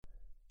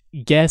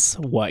Guess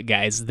what,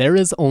 guys? There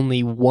is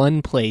only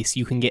one place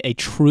you can get a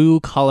true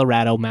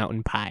Colorado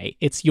mountain pie.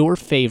 It's your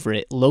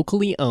favorite,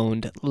 locally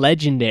owned,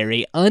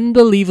 legendary,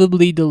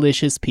 unbelievably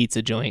delicious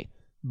pizza joint,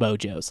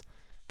 Bojo's.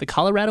 The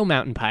Colorado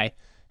mountain pie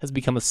has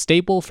become a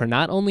staple for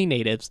not only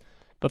natives,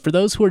 but for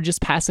those who are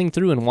just passing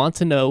through and want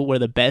to know where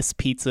the best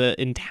pizza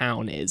in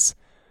town is.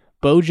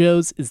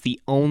 Bojo's is the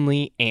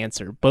only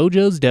answer.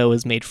 Bojo's dough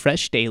is made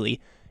fresh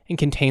daily and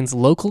contains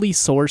locally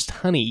sourced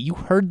honey. You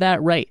heard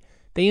that right.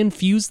 They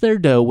infuse their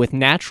dough with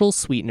natural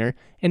sweetener,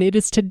 and it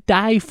is to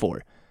die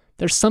for.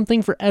 There's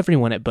something for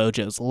everyone at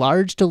Bojo's.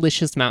 Large,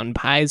 delicious mountain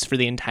pies for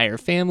the entire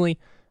family,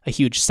 a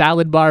huge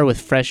salad bar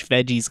with fresh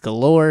veggies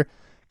galore,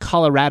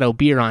 Colorado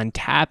beer on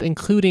tap,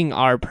 including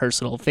our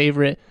personal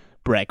favorite,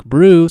 Breck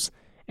Brews,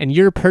 and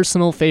your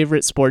personal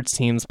favorite sports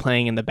teams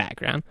playing in the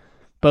background.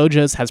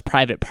 Bojo's has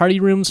private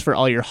party rooms for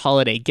all your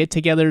holiday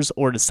get-togethers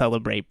or to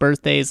celebrate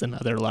birthdays and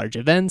other large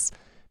events.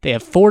 They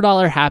have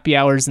 $4 happy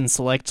hours in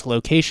select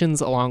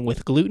locations along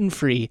with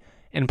gluten-free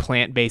and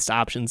plant-based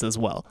options as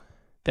well.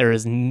 There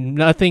is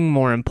nothing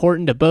more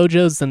important to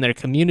Bojo's than their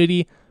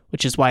community,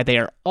 which is why they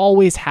are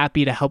always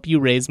happy to help you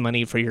raise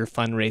money for your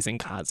fundraising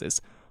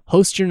causes.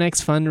 Host your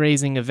next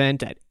fundraising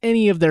event at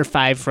any of their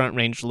 5 Front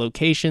Range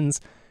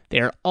locations. They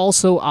are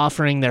also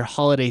offering their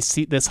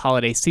this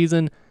holiday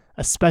season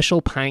a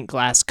special pint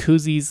glass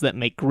koozies that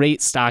make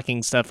great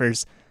stocking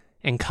stuffers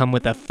and come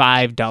with a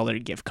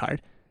 $5 gift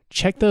card.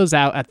 Check those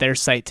out at their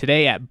site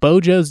today at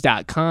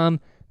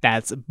bojos.com.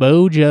 That's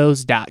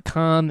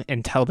bojos.com,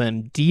 and tell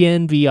them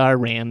DNVR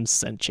Rams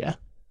sent you.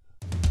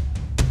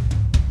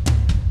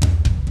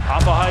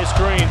 Off a high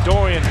screen,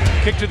 Dorian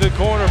kick to the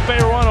corner,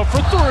 Fayerano for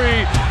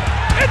 3.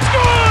 It's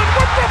good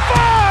with the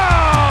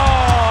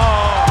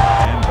foul!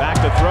 And back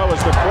to throw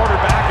as the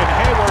quarterback, and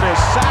Hayward is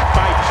sacked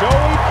by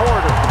Joey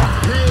Porter.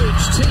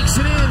 Page takes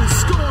it in,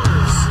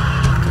 scores.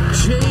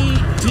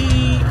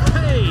 J.D.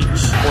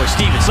 Or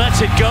Stevens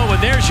lets it go,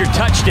 and there's your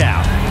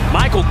touchdown.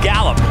 Michael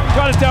Gallup.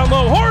 Got it down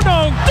low,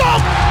 Hornung,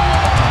 dunk!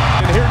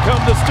 And here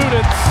come the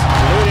students.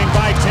 Leading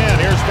by 10,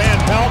 here's Van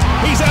Pelt.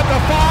 He's at the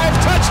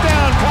 5,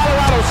 touchdown,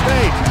 Colorado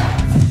State.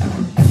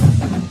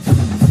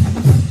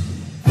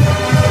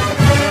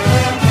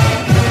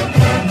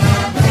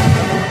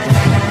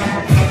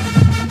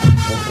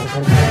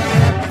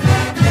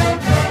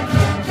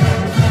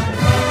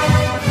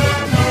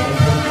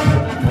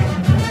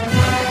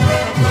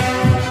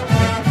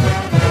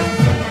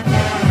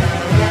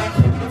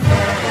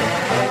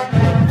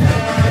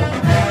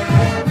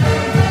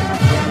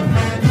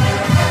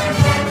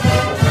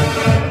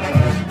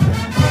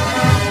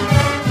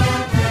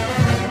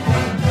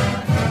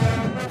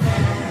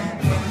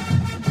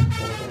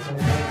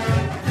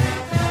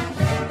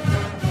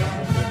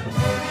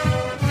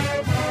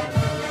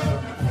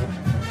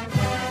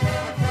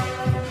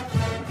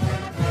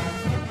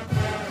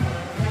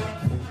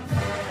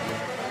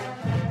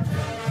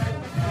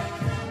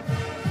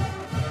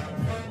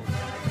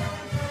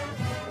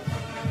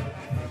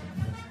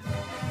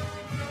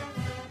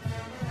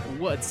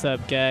 What's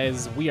up,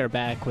 guys? We are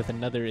back with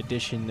another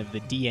edition of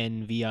the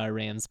DNVR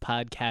Rams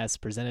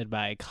podcast presented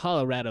by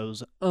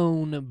Colorado's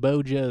own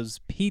Bojo's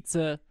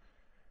Pizza.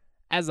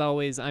 As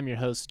always, I'm your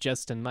host,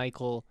 Justin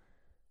Michael.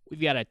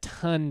 We've got a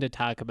ton to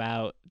talk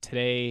about.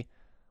 Today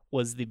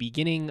was the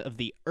beginning of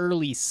the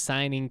early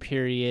signing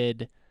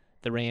period.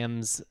 The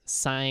Rams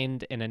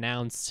signed and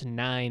announced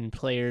 9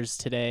 players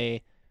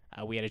today.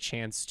 We had a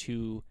chance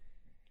to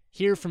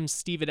hear from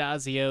Steve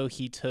Addazio.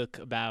 He took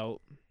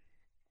about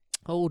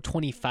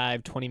 20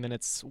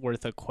 minutes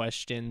worth of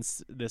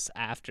questions this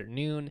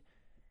afternoon.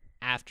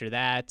 After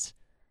that,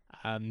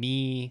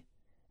 me,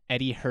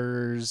 Eddie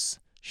Hers,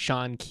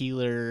 Sean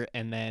Keeler,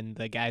 and then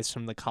the guys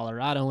from the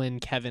Coloradoan,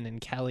 Kevin and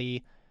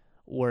Kelly,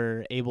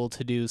 were able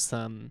to do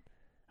some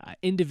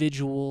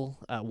individual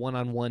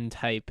one-on-one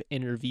type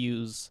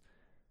interviews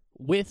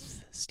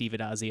with Steve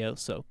Addazio.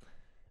 So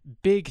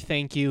big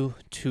thank you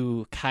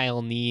to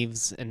Kyle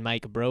Neves and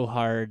Mike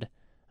Brohard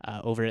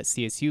over at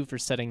CSU for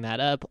setting that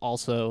up.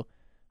 Also,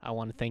 I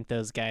want to thank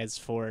those guys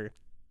for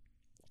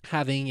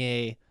having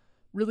a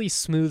really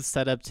smooth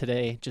setup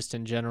today, just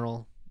in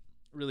general.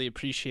 Really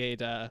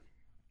appreciate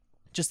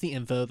just the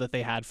info that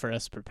they had for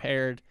us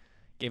prepared.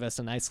 Gave us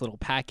a nice little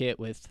packet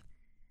with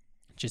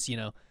just,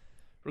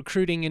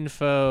 recruiting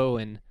info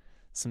and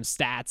some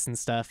stats and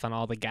stuff on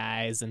all the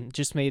guys, and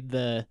just made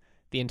the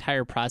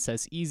entire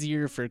process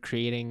easier for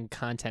creating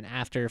content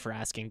after, for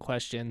asking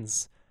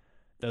questions.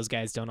 Those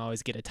guys don't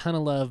always get a ton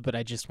of love, but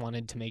I just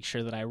wanted to make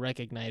sure that I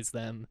recognize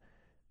them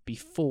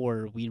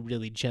before we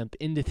really jump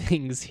into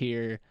things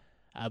here.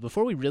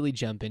 Before we really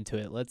jump into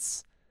it,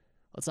 let's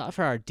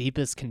offer our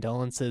deepest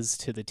condolences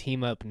to the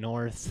team up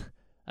north.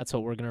 That's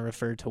what we're going to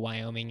refer to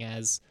Wyoming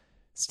as.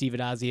 Steve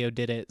Addazio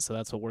did it, so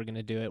that's what we're going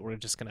to do it. We're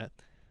just going to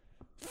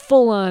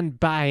full-on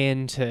buy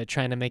into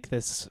trying to make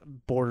this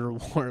border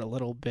war a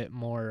little bit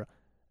more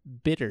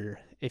bitter,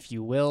 if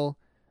you will.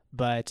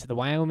 But the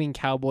Wyoming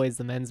Cowboys,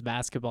 the men's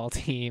basketball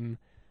team,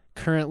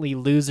 currently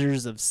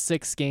losers of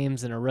 6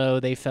 games in a row.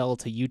 They fell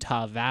to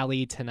Utah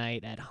Valley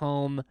tonight at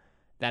home.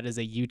 That is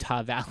a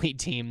Utah Valley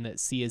team that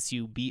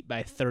CSU beat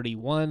by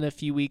 31 a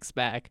few weeks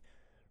back.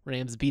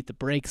 Rams beat the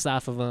brakes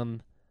off of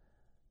them.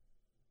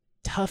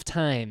 Tough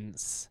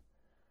times.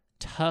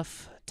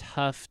 Tough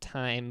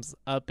times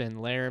up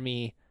in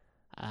Laramie.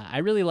 I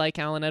really like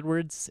Alan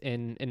Edwards.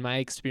 In my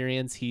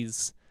experience,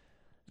 he's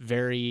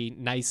very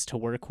nice to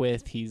work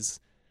with. He's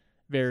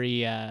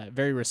very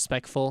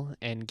respectful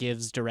and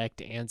gives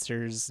direct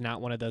answers.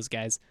 Not one of those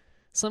guys.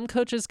 Some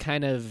coaches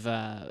kind of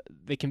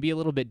they can be a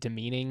little bit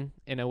demeaning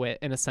in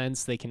a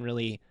sense. They can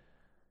really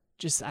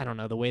just, I don't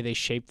know, the way they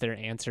shape their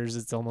answers,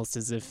 it's almost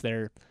as if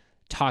they're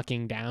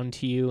talking down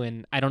to you.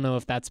 And I don't know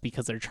if that's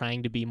because they're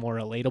trying to be more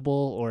relatable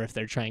or if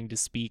they're trying to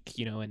speak,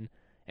 in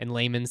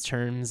layman's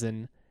terms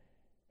and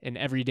in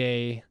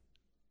everyday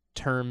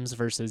terms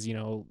versus,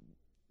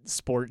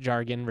 sport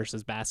jargon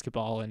versus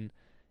basketball and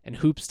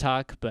hoops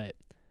talk. But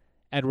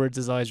Edwards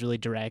is always really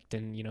direct,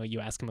 and, you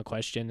ask him a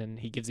question and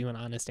he gives you an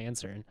honest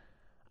answer. And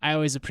I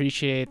always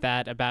appreciate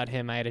that about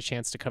him. I had a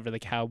chance to cover the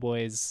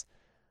Cowboys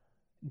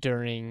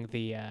during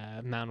the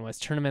Mountain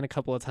West tournament a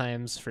couple of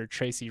times for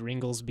Tracy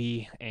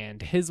Ringlesby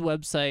and his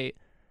website.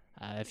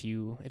 If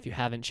you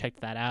haven't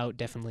checked that out,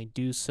 definitely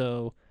do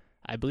so.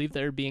 I believe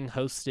they're being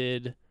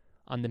hosted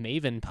on the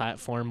Maven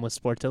platform with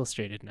Sports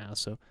Illustrated now.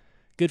 So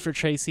good for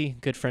Tracy,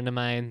 good friend of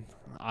mine,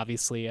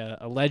 obviously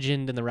a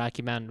legend in the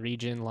Rocky Mountain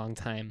region,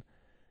 longtime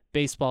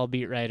baseball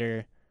beat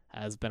writer,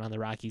 has been on the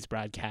Rockies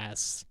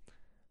broadcasts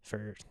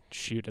for,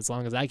 as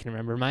long as I can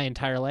remember, my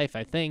entire life,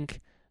 I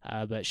think.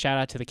 But shout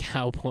out to the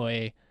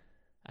Cowboy.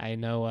 I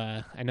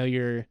know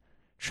you're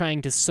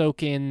trying to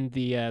soak in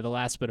the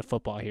last bit of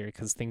football here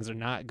because things are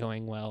not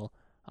going well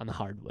on the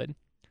hardwood.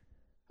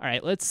 All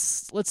right,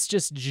 let's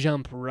just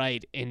jump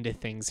right into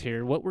things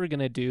here. What we're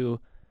gonna do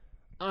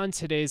on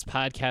today's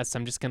podcast,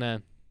 I'm just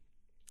gonna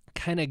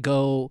kind of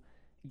go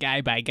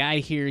guy by guy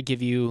here,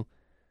 give you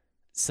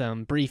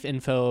some brief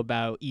info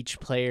about each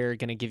player,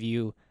 gonna give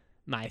you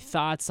my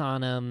thoughts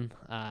on them.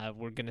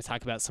 We're gonna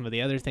talk about some of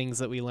the other things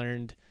that we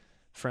learned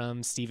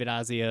from Steve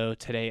Addazio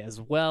today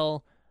as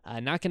well.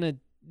 Not going to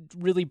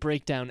really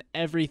break down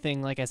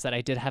everything. Like I said,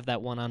 I did have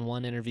that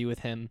one-on-one interview with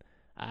him.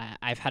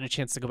 I've had a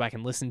chance to go back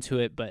and listen to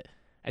it, but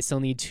I still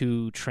need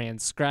to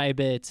transcribe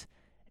it,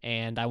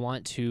 and I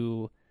want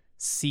to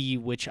see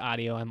which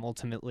audio I'm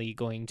ultimately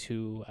going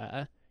to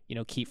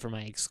keep for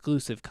my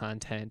exclusive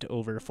content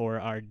over for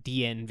our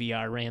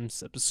DNVR Rams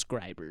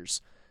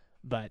subscribers.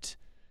 But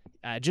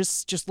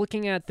just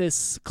looking at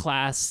this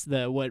class,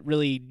 what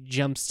really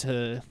jumps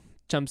to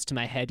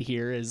my head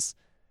here is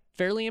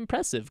fairly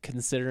impressive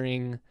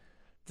considering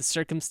the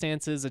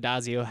circumstances.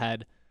 Addazio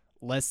had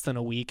less than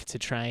a week to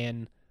try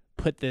and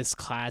put this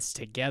class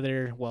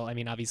together. Well, I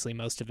mean, obviously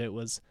most of it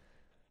was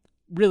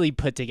really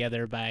put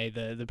together by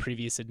the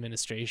previous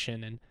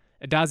administration, and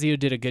Addazio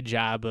did a good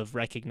job of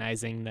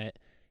recognizing that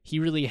he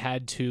really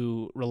had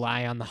to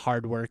rely on the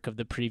hard work of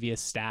the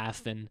previous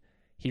staff, and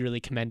he really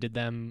commended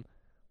them,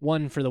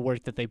 one, for the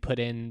work that they put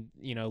in,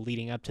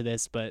 leading up to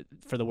this, but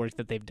for the work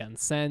that they've done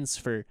since,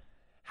 for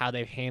how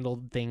they've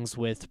handled things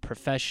with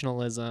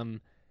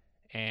professionalism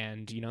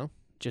and,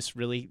 just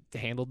really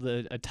handled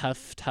a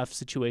tough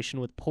situation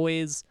with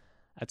poise.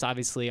 It's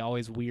obviously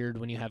always weird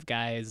when you have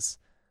guys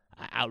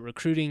out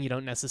recruiting. You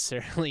don't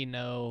necessarily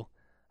know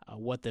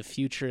what the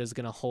future is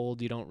going to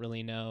hold. You don't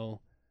really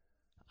know,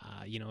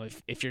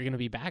 if you're going to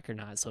be back or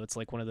not. So it's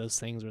like one of those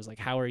things where it's like,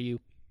 how are you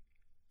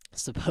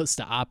supposed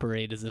to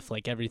operate as if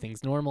like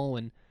everything's normal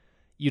when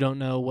you don't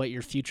know what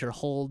your future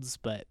holds?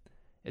 But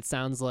it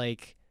sounds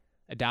like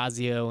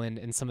Addazio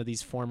and some of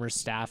these former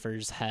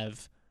staffers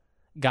have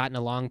gotten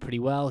along pretty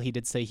well. He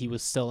did say he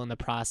was still in the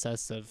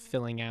process of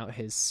filling out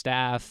his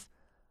staff.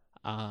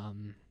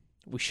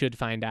 We should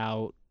find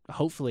out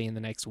hopefully in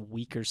the next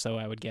week or so,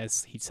 I would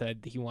guess. He said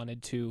he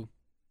wanted to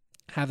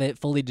have it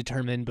fully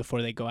determined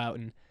before they go out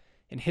and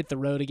hit the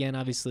road again.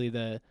 Obviously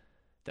the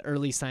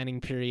early signing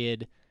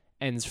period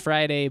ends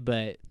Friday,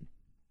 but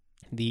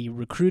the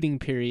recruiting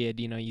period,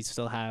 you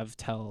still have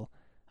till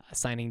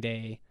signing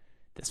day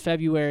this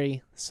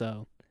February,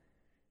 so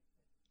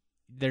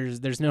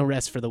there's no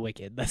rest for the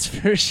wicked, that's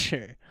for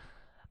sure.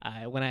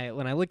 When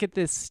I look at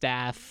this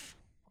staff,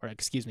 when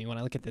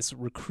I look at this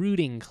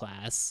recruiting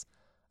class,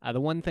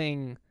 the one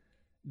thing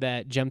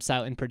that jumps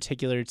out in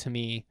particular to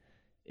me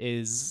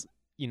is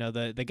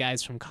the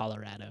guys from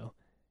Colorado,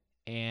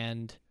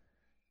 and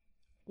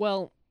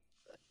well,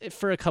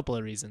 for a couple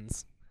of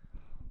reasons.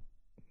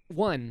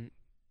 One,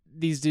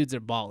 these dudes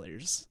are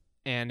ballers.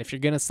 And if you're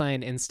going to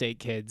sign in-state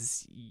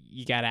kids,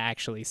 you got to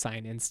actually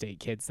sign in-state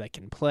kids that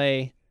can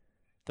play.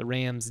 The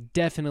Rams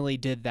definitely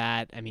did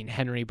that. I mean,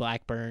 Henry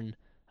Blackburn,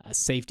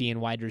 safety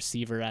and wide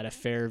receiver out of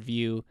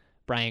Fairview.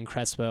 Brian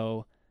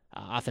Crespo,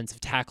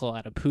 offensive tackle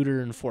out of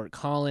Pooter and Fort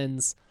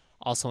Collins.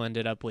 Also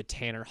ended up with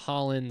Tanner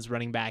Hollins,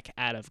 running back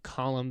out of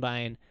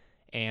Columbine.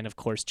 And, of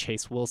course,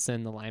 Chase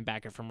Wilson, the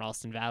linebacker from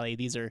Ralston Valley.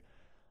 These are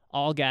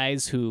all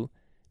guys who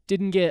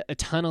didn't get a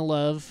ton of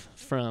love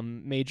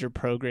from major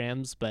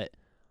programs, but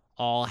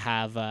all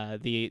have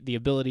the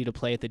ability to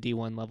play at the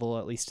D1 level,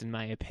 at least in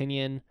my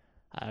opinion.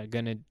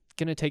 Gonna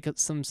gonna take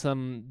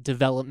some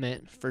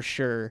development for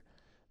sure.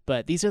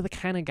 But these are the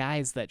kind of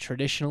guys that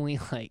traditionally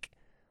like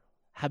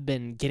have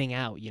been getting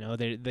out.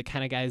 They're the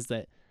kind of guys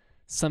that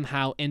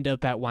somehow end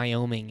up at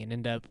Wyoming and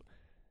end up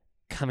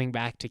coming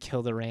back to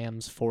kill the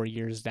Rams 4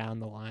 years down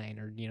the line,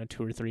 or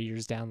 2 or 3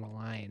 years down the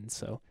line.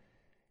 So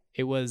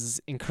it was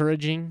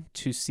encouraging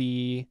to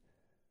see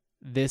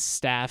this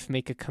staff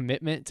make a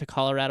commitment to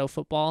Colorado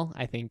football.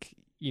 I think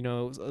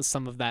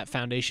some of that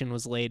foundation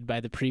was laid by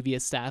the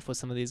previous staff with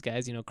some of these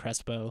guys.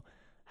 Crespo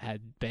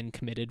had been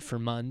committed for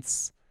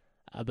months,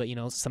 but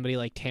somebody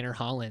like Tanner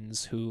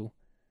Hollins, who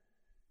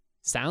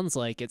sounds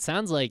like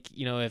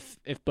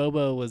if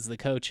Bobo was the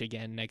coach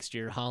again next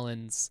year,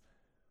 Hollins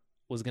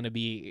was going to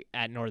be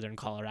at Northern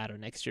Colorado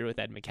next year with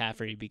Ed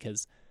McCaffrey,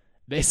 because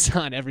based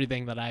on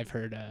everything that I've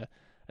heard, a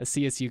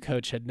CSU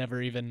coach had never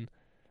even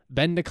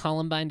been to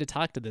Columbine to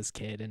talk to this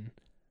kid, and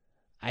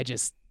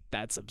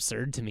that's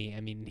absurd to me. I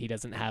mean, he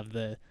doesn't have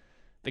the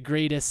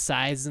greatest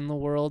size in the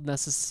world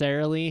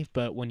necessarily,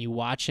 but when you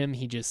watch him,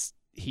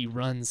 he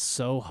runs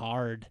so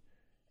hard,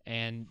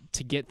 and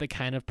to get the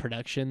kind of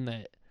production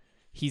that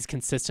he's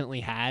consistently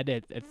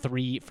had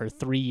for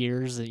 3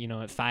 years, at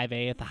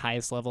 5A at the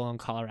highest level in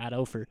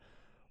Colorado for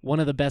one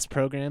of the best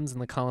programs in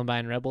the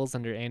Columbine Rebels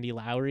under Andy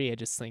Lowry. I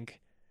just think,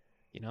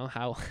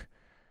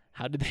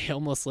 how did they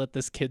almost let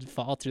this kid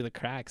fall through the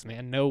cracks,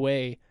 man? No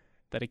way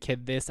that a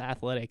kid this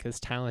athletic,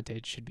 this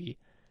talented, should be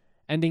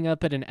ending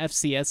up at an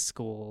FCS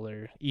school,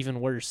 or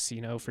even worse,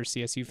 for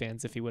CSU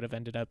fans, if he would have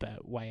ended up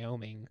at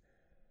Wyoming.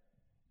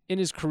 In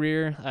his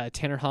career,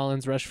 Tanner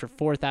Hollins rushed for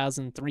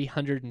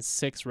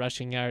 4,306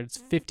 rushing yards,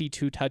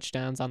 52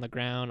 touchdowns on the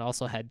ground,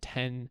 also had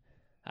 10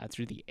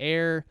 through the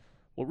air.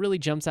 What really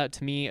jumps out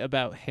to me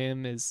about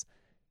him is,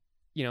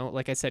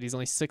 like I said, he's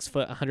only 6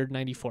 foot,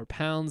 194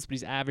 pounds, but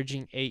he's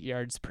averaging 8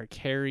 yards per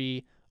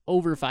carry,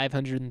 over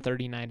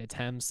 539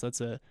 attempts. So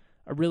that's a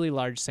really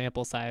large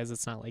sample size.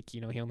 It's not like,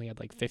 he only had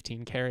like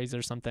 15 carries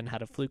or something,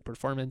 had a fluke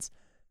performance.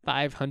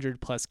 500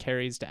 plus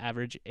carries to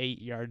average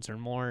 8 yards or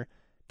more.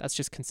 That's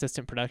just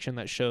consistent production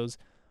that shows,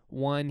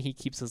 one, he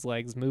keeps his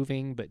legs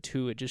moving, but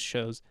two, it just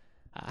shows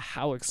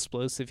how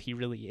explosive he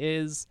really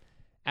is.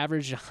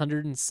 Averaged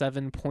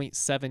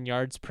 107.7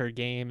 yards per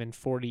game in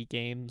 40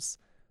 games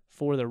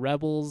for the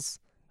Rebels.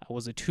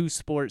 Was a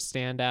two-sport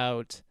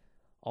standout.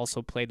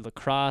 Also played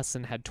lacrosse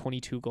and had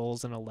 22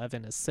 goals and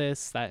 11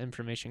 assists. That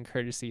information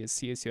courtesy is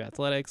CSU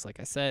Athletics. Like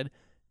I said,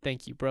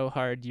 thank you,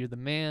 Brohard. You're the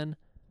man.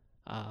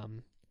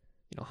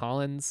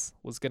 Hollins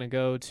was going to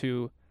go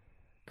to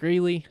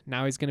Greeley.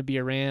 Now he's going to be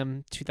a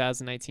Ram.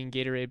 2019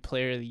 Gatorade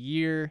Player of the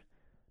Year.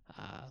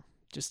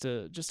 Just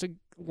a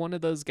one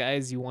of those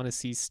guys you want to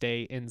see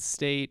stay in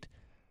state.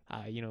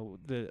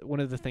 One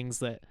of the things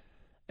that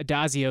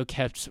Adazio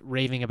kept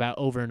raving about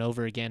over and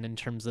over again in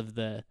terms of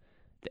the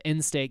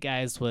in-state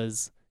guys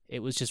was, it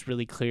was just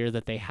really clear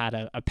that they had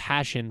a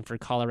passion for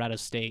Colorado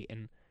State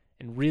and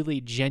really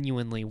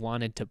genuinely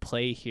wanted to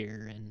play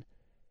here. And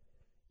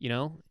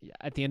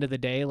at the end of the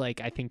day,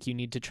 I think you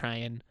need to try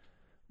and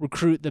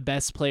recruit the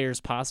best players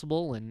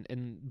possible,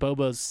 and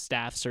Bobo's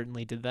staff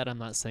certainly did that. I'm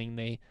not saying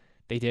they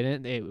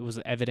didn't. It was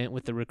evident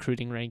with the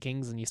recruiting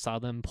rankings, and you saw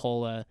them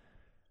pull a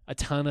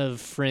ton of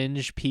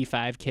fringe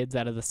P5 kids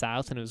out of the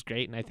South, and it was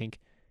great. And I think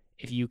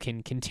if you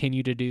can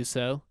continue to do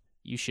so,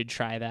 you should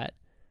try that.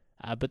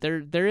 But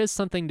there is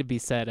something to be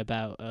said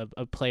about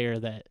a player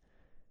that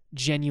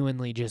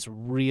genuinely just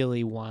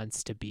really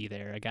wants to be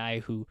there, a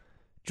guy who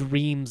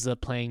dreams of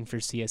playing for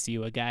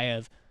CSU, a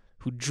guy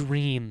who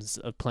dreams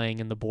of playing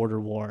in the border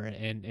war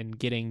and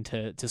getting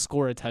to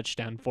score a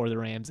touchdown for the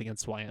Rams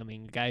against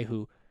Wyoming, a guy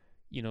who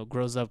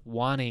grows up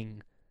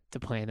wanting to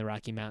play in the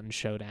Rocky Mountain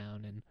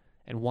Showdown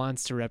and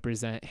wants to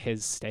represent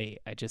his state.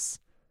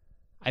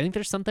 I think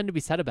there's something to be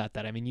said about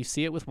that. I mean, you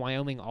see it with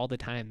Wyoming all the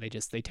time.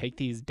 They take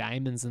these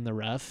diamonds in the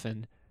rough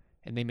and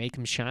they make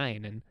them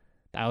shine. And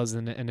that was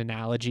an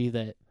analogy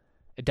that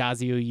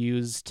Adazio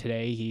used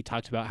today. He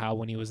talked about how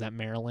when he was at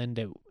Maryland,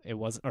 when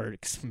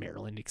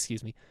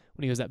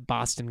he was at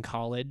Boston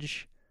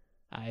College,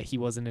 he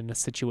wasn't in a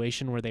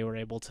situation where they were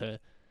able to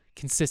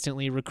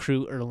consistently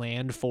recruit or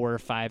land 4 or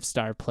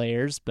 5-star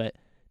players, but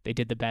they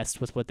did the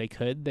best with what they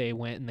could. They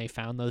went and they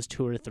found those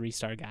 2 or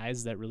 3-star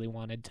guys that really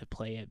wanted to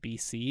play at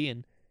BC,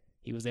 and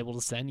he was able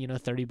to send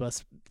 30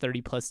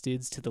 plus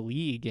dudes to the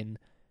league in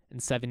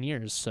 7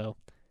 years. So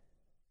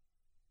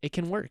it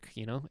can work.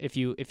 If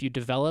you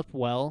develop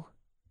well,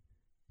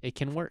 it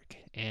can work.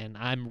 And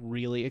I'm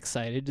really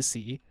excited to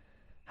see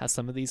how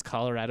some of these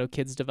Colorado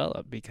kids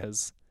develop,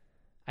 because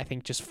I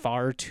think just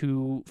far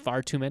too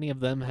many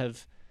of them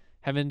have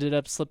ended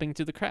up slipping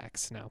through the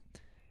cracks. Now,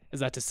 is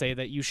that to say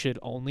that you should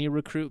only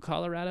recruit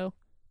Colorado?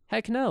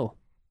 Heck no.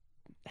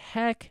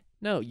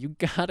 You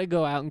gotta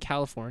go out in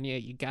California.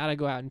 You gotta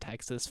go out in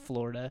Texas,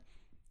 Florida,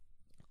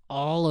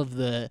 all of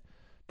the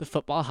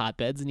football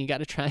hotbeds, and you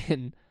gotta try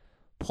and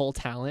pull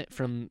talent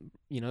from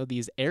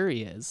these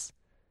areas.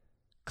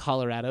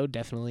 Colorado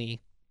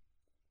definitely,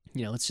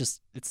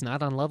 it's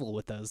not on level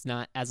with those,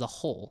 not as a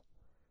whole.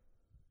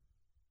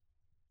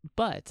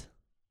 But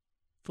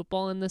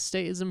football in this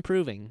state is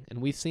improving,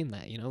 and we've seen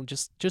that.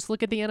 Just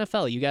look at the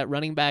NFL. You got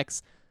running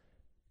backs,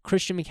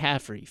 Christian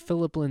McCaffrey,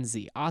 Phillip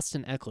Lindsay,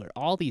 Austin Eckler,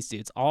 all these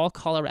dudes, all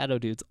Colorado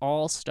dudes,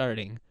 all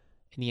starting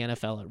in the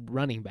NFL at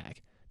running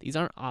back. These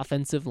aren't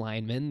offensive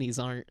linemen. These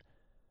aren't,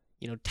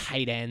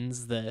 tight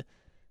ends, the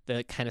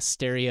kind of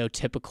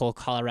stereotypical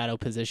Colorado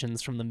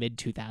positions from the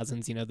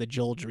mid-2000s, the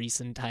Joel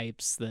Dreesen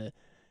types, the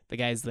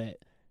guys that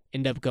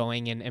end up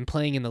going and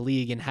playing in the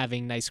league and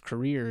having nice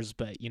careers,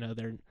 but,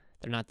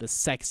 they're not the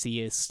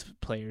sexiest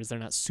players. They're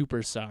not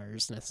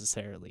superstars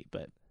necessarily,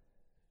 but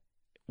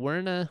we're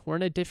in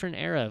a different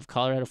era of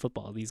Colorado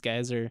football. These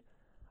guys are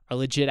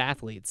legit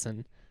athletes,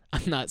 and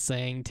I'm not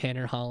saying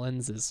Tanner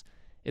Hollins is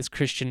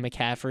Christian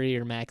McCaffrey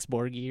or Max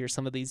Borghi or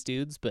some of these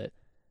dudes, but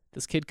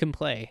this kid can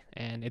play,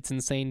 and it's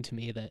insane to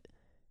me that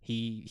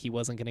he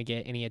wasn't going to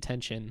get any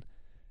attention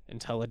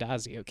until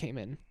Adazio came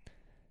in.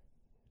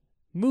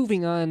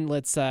 Moving on,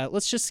 let's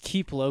just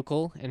keep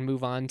local and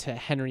move on to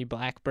Henry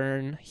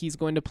Blackburn. He's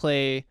going to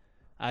play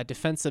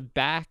defensive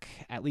back,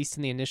 at least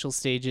in the initial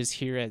stages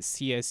here at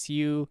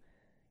CSU.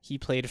 He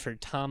played for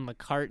Tom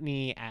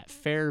McCartney at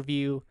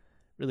Fairview.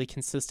 Really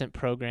consistent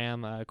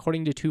program.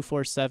 According to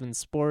 247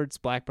 Sports,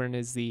 Blackburn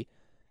is the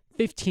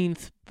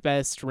 15th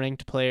best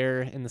ranked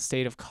player in the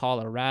state of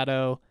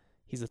Colorado.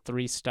 He's a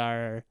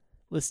 3-star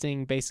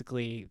listing.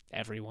 Basically,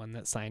 everyone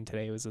that signed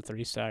today was a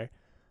 3-star.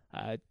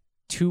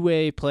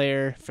 Two-way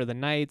player for the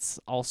Knights,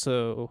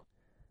 also,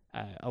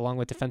 along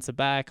with defensive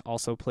back,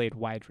 also played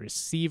wide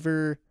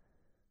receiver.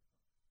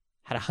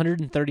 Had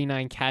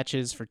 139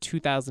 catches for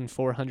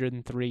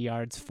 2,403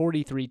 yards,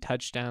 43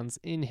 touchdowns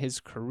in his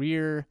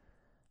career.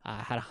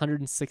 Had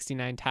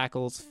 169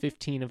 tackles,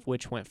 15 of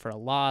which went for a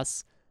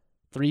loss,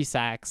 3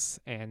 sacks,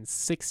 and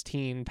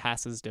 16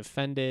 passes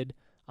defended.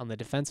 On the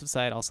defensive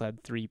side, also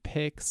had 3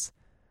 picks.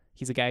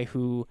 He's a guy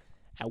who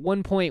at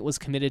one point was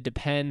committed to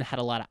Penn, had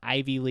a lot of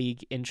Ivy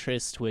League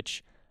interest,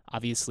 which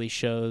obviously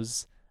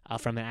shows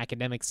from an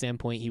academic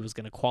standpoint he was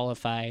going to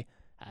qualify.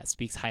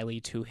 Speaks highly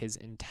to his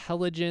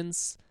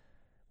intelligence.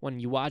 When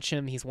you watch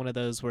him, he's one of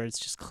those where it's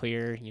just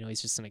clear,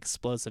 he's just an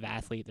explosive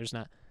athlete. There's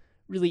not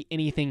really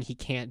anything he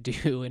can't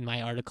do. In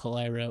my article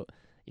I wrote,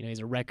 he's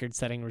a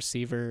record-setting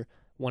receiver,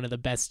 one of the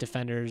best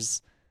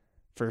defenders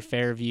for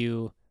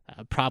Fairview,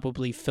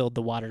 probably filled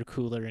the water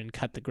cooler and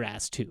cut the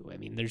grass too. I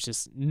mean, there's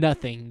just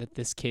nothing that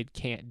this kid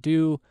can't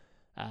do.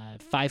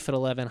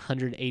 5'11",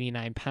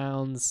 189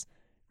 pounds,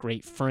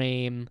 great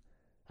frame.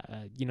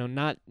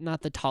 Not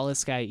the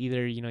tallest guy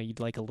either. You'd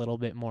like a little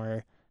bit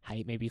more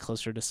height, maybe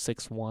closer to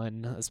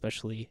 6'1",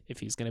 especially if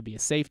he's going to be a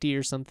safety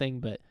or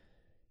something, but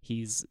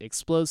he's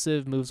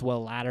explosive, moves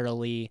well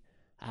laterally.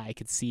 I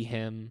could see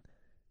him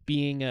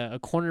being a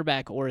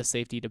cornerback or a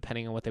safety,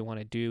 depending on what they want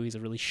to do. He's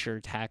a really sure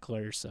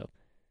tackler, so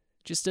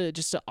just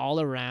a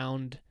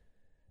all-around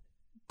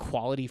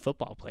quality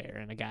football player,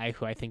 and a guy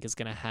who I think is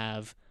going to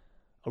have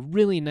a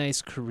really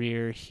nice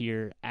career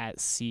here at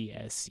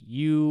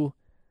CSU.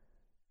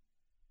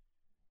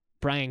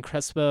 Brian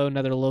Crespo,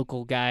 another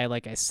local guy,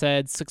 like I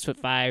said,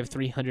 6'5",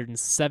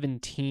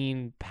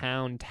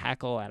 317-pound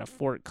tackle out of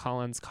Fort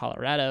Collins,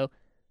 Colorado.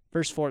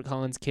 First Fort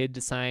Collins kid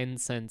to sign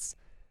since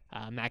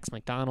Max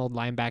McDonald,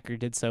 linebacker,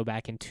 did so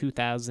back in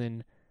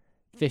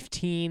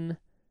 2015.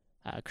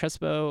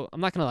 Crespo, I'm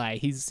not going to lie,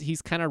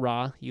 he's kind of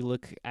raw. You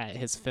look at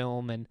his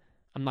film, and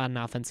I'm not an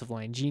offensive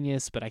line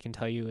genius, but I can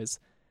tell you he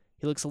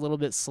looks a little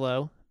bit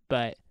slow,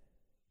 but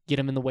get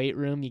him in the weight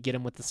room, you get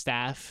him with the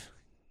staff,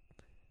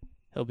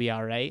 he'll be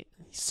all right.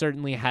 He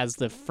certainly has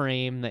the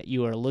frame that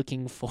you are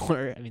looking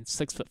for. I mean,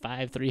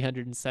 6'5",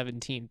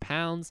 317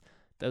 pounds.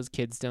 Those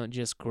kids don't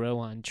just grow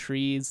on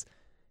trees.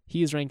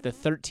 He is ranked the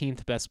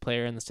 13th best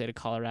player in the state of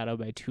Colorado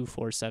by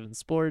 247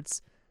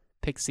 Sports.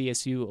 Pick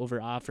CSU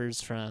over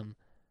offers from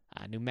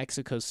New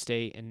Mexico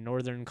State and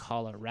Northern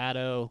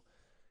Colorado.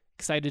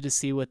 Excited to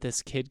see what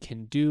this kid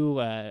can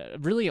do.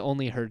 Really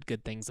only heard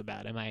good things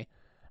about him. I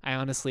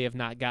honestly have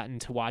not gotten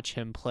to watch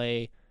him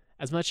play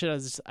as much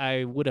as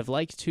I would have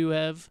liked to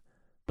have,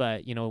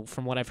 but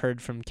from what I've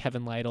heard from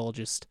Kevin Lytle,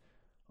 just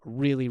a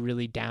really,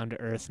 really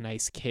down-to-earth,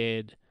 nice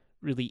kid,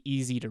 really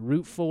easy to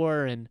root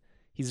for, and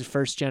he's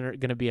going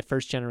to be a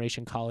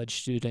first-generation college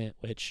student,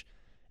 which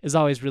is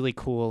always really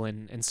cool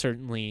and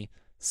certainly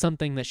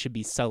something that should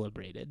be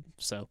celebrated.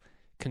 So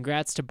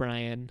congrats to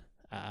Brian.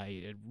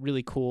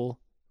 Really cool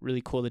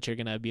that you're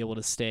going to be able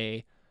to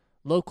stay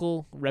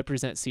local,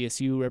 represent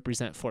CSU,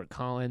 represent Fort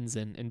Collins,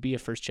 and be a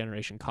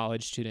first-generation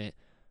college student.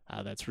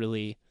 That's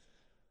really,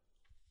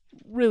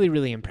 really,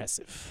 really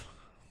impressive.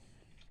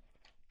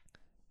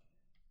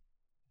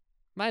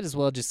 Might as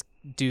well just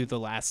do the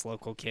last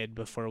local kid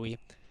before we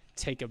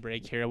take a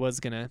break here. I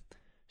was going to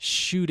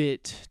shoot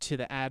it to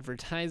the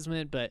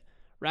advertisement, but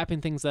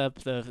wrapping things up,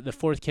 the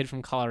fourth kid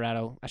from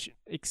Colorado,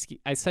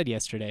 I said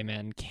yesterday,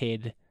 man,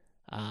 kid.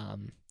 I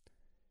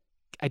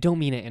don't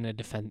mean it in a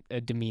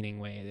demeaning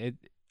way.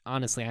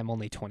 Honestly, I'm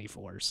only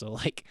 24, so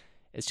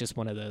it's just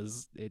one of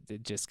those,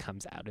 it just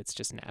comes out. It's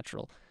just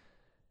natural.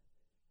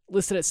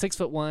 Listed at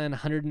 6'1",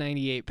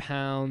 198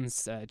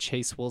 pounds,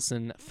 Chase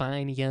Wilson,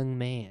 fine young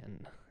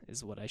man.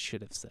 is what I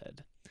should have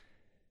said.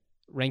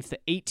 Ranked the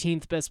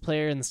 18th best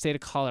player in the state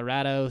of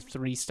Colorado,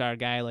 3-star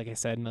guy. Like I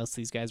said, most of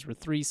these guys were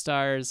 3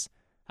 stars.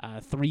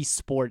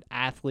 3-sport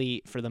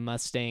athlete for the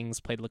Mustangs,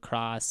 played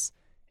lacrosse,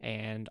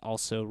 and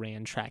also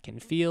ran track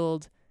and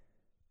field.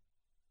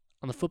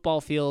 On the football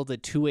field, a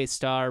 2-way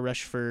star,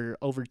 rushed for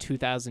over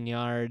 2,000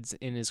 yards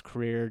in his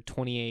career,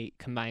 28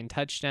 combined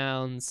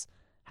touchdowns,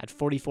 had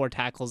 44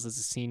 tackles as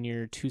a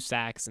senior, 2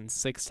 sacks, and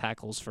 6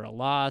 tackles for a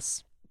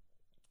loss.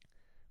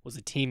 Was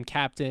a team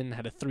captain,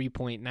 had a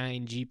 3.9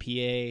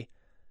 GPA,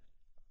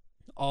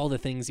 all the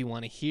things you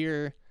want to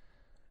hear.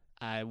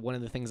 One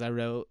of the things I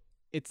wrote,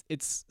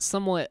 it's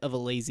somewhat of a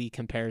lazy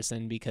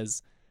comparison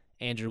because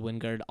Andrew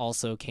Wingard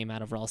also came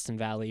out of Ralston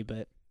Valley,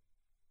 but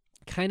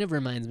kind of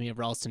reminds me of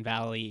Ralston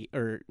Valley,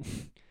 or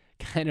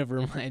kind of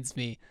reminds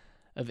me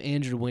of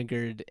Andrew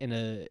Wingard in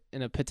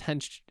a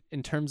potential,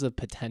 in terms of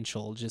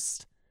potential.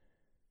 Just,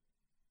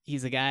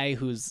 he's a guy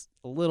who's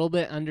a little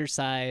bit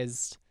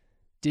undersized,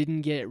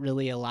 didn't get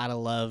really a lot of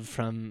love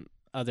from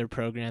other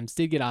programs,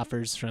 did get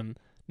offers from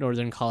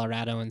Northern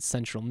Colorado and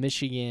Central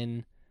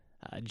Michigan.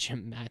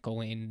 Jim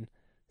McElwain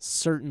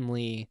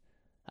certainly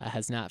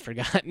has not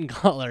forgotten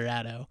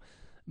Colorado,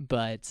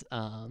 but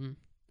I'm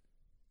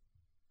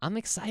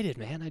excited,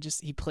 man.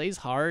 He plays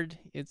hard.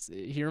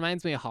 He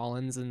reminds me of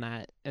Hollins in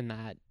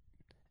that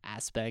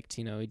aspect.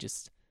 You know,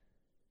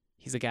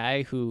 he's a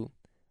guy who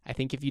I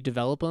think if you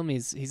develop him,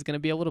 he's going to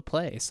be able to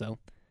play. So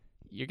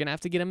you're going to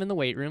have to get him in the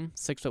weight room.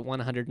 6'1",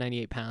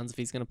 198 pounds. If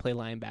he's going to play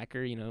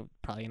linebacker, you know,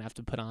 probably going to have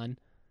to put on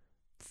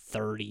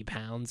 30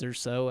 pounds or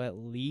so at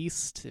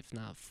least, if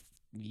not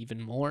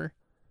even more.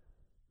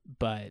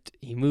 But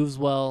he moves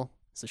well.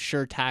 He's a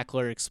sure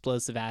tackler,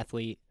 explosive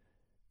athlete.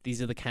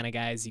 These are the kind of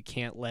guys you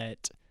can't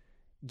let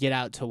get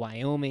out to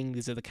Wyoming.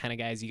 These are the kind of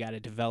guys you got to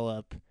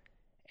develop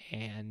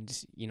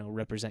and, you know,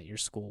 represent your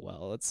school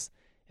well. It's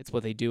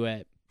what they do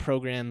at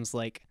programs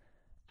like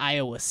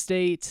Iowa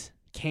State,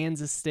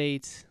 Kansas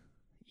State.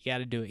 You got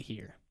to do it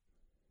here.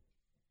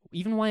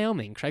 Even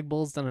Wyoming. Craig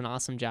Bull's done an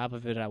awesome job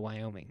of it at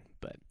Wyoming.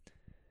 But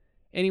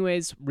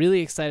anyways,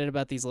 really excited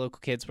about these local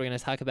kids. We're going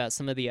to talk about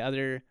some of the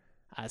other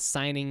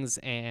signings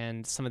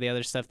and some of the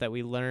other stuff that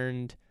we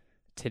learned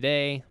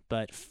today.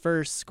 But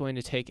first, going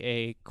to take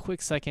a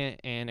quick second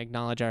and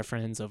acknowledge our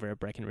friends over at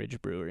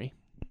Breckenridge Brewery.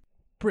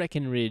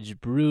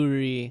 Breckenridge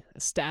Brewery,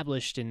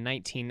 established in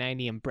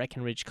 1990 in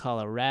Breckenridge,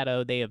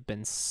 Colorado. They have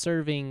been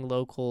serving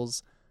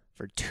locals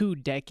for 2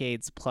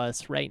 decades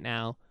plus. Right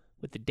now,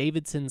 with the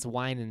Davidson's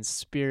Wine and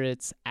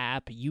Spirits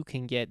app, you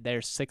can get their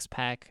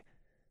 6-pack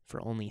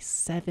for only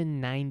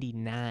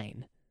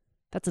 $7.99.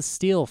 That's a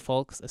steal,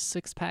 folks. A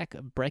 6-pack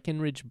of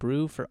Breckenridge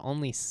Brew for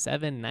only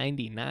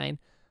 $7.99.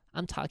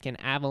 I'm talking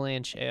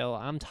Avalanche Ale.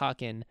 I'm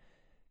talking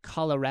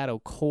Colorado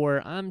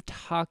Core. I'm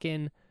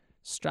talking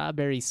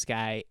Strawberry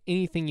Sky.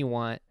 Anything you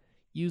want,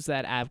 use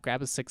that app.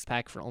 Grab a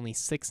 6-pack for only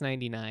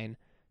 $6.99.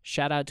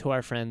 Shout out to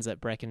our friends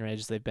at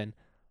Breckenridge. They've been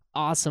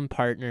awesome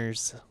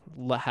partners.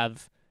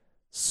 Have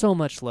so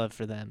much love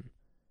for them.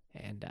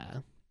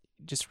 And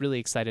just really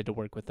excited to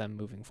work with them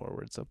moving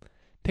forward. So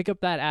pick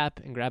up that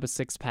app and grab a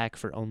 6-pack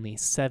for only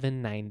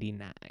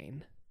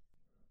 $7.99.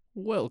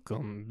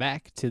 Welcome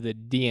back to the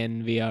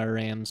DNVR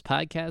Rams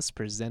podcast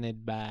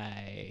presented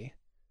by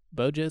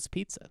Bojo's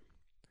Pizza.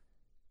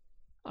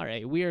 All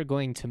right, we are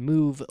going to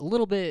move a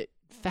little bit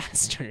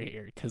faster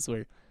here because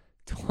we're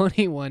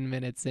 21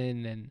 minutes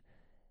in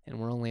and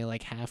we're only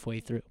like halfway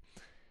through.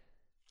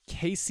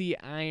 Casey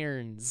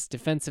Irons,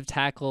 defensive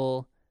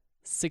tackle,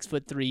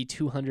 6'3",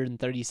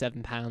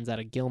 237 pounds, out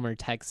of Gilmer,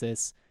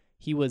 Texas.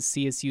 He was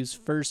CSU's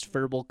first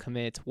verbal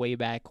commit way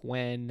back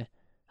when.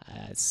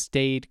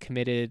 Stayed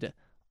committed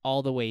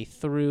all the way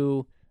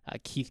through.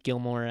 Keith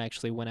Gilmore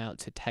actually went out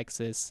to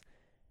Texas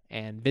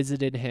and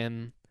visited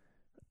him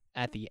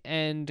at the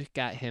end,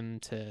 got him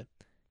to,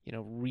 you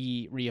know,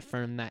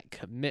 reaffirm that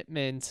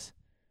commitment.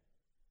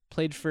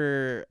 Played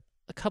for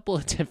a couple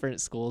of different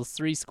schools,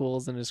 3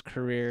 schools in his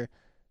career,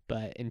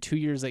 but in 2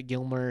 years at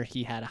Gilmer,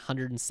 he had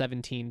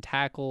 117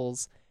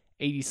 tackles,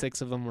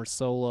 86 of them were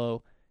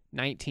solo,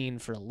 19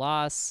 for a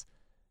loss,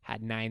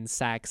 had 9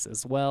 sacks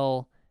as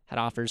well, had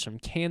offers from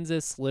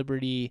Kansas,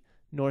 Liberty,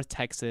 North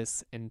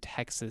Texas, and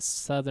Texas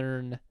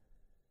Southern.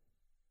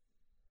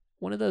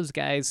 One of those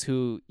guys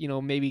who, you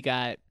know, maybe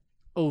got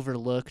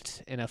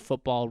overlooked in a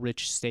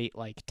football-rich state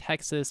like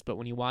Texas, but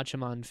when you watch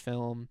him on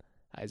film,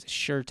 he's a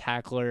sure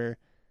tackler,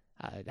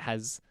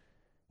 has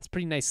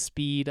pretty nice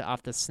speed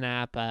off the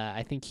snap.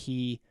 I think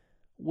he,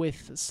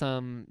 with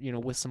some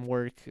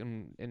work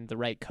and the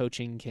right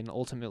coaching, can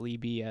ultimately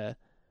be a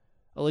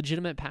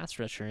legitimate pass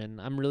rusher, and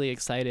I'm really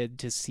excited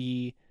to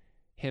see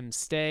him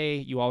stay.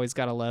 You always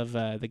got to love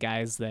the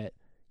guys that,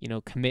 you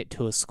know, commit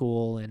to a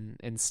school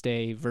and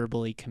stay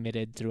verbally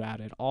committed throughout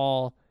it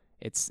all.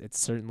 It's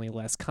certainly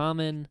less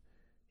common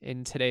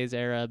in today's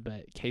era,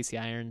 but Casey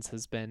Irons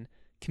has been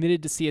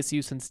committed to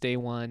CSU since day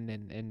one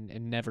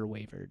and never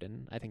wavered,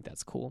 and I think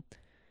that's cool.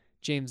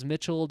 James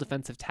Mitchell,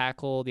 defensive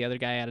tackle, the other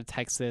guy out of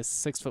Texas,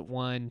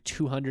 6'1",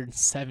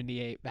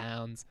 278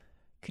 pounds,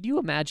 Could you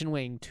imagine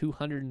weighing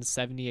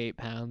 278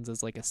 pounds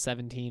as like a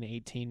 17,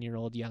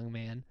 18-year-old young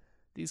man?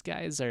 These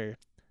guys they're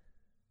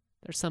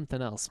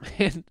something else,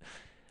 man.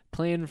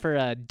 Playing for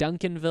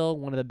Duncanville,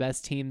 one of the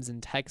best teams in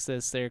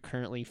Texas. They're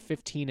currently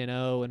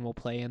 15-0 and will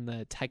play in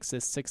the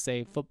Texas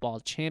 6A football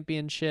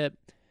championship.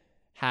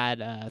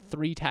 Had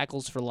 3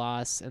 tackles for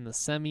loss in the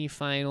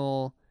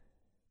semifinal.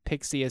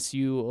 Picked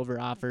CSU over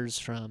offers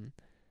from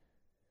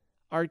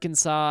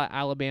Arkansas,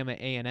 Alabama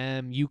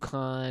A&M,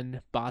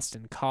 UConn,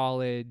 Boston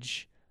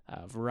College,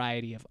 a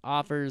variety of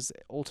offers.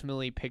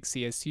 Ultimately picked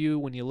CSU.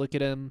 When you look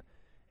at him,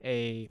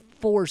 a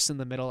force in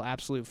the middle,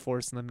 absolute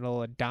force in the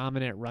middle, a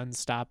dominant run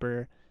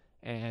stopper,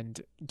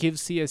 and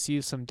gives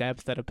CSU some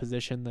depth at a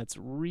position that's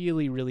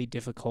really, really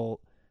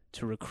difficult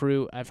to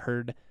recruit. I've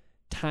heard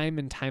time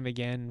and time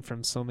again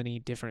from so many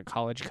different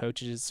college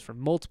coaches,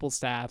 from multiple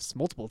staffs,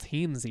 multiple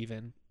teams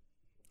even,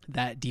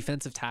 that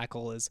defensive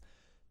tackle is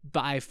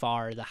by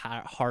far the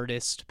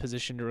hardest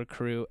position to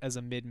recruit as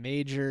a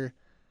mid-major.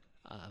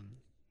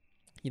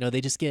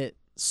 They just get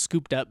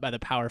scooped up by the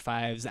Power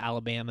Fives,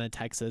 Alabama,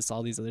 Texas,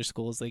 all these other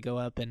schools. They go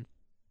up and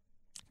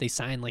they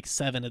sign like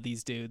 7 of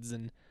these dudes,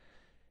 and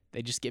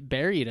they just get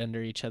buried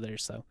under each other.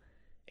 So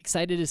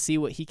excited to see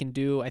what he can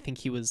do. I think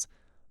he was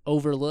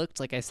overlooked,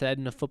 like I said,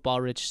 in a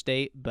football-rich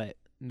state, but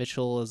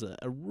Mitchell is a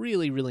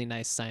really, really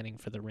nice signing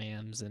for the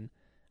Rams, and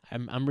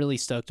I'm really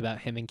stoked about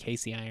him and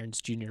Casey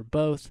Irons Jr.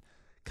 both.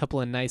 A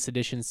couple of nice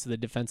additions to the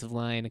defensive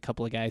line, a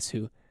couple of guys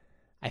who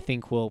I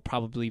think will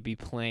probably be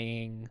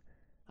playing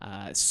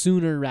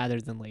sooner rather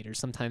than later.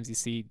 Sometimes you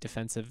see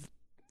defensive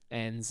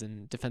ends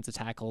and defensive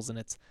tackles, and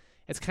it's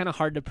kind of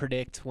hard to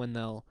predict when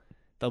they'll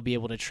be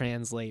able to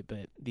translate,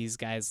 but these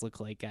guys look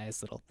like guys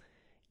that'll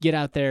get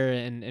out there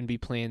and be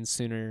playing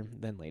sooner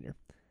than later.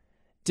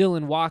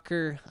 Dylan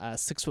Walker,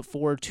 6'4",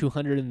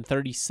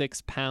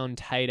 236-pound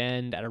tight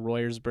end out of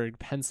Royersburg,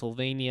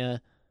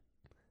 Pennsylvania.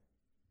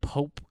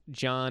 Pope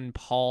John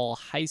Paul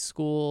High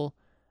School.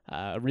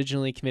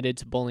 Originally committed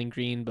to Bowling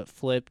Green, but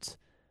flipped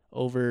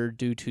over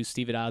due to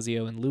Steve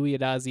Adazio and Louis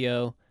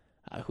Adazio,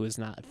 who has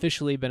not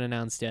officially been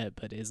announced yet,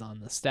 but is on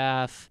the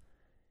staff.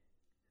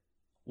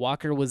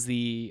 Walker was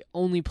the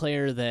only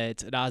player that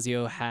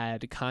Adazio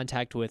had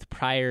contact with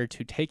prior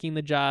to taking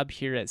the job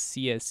here at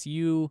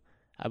CSU.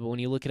 But when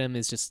you look at him,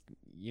 it's just,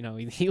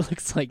 he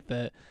looks like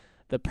the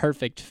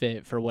perfect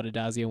fit for what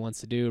Adazio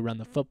wants to do, run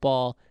the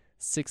football.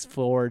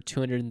 6'4",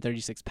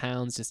 236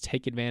 pounds, just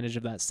take advantage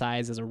of that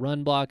size as a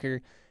run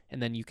blocker, and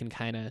then you can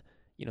kind of,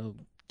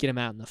 get him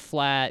out in the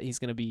flat. He's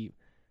going to be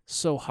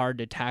so hard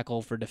to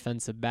tackle for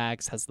defensive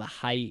backs, has the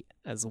height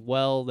as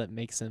well that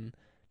makes him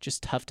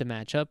just tough to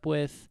match up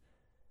with.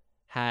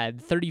 Had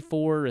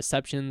 34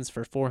 receptions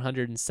for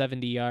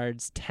 470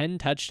 yards, 10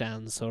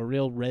 touchdowns, so a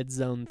real red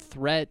zone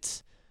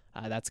threat.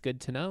 That's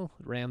good to know.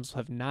 Rams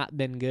have not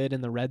been good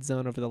in the red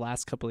zone over the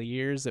last couple of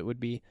years. It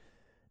would be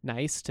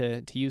nice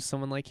to use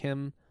someone like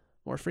him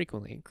more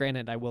frequently.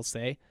 Granted, I will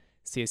say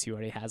CSU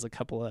already has a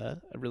couple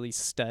of really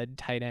stud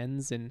tight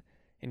ends in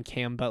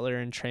Cam Butler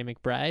and Trey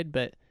McBride,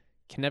 but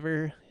can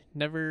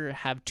never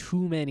have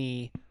too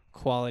many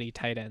quality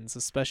tight ends,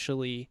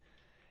 especially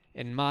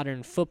in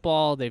modern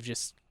football. They've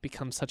just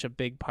become such a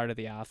big part of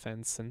the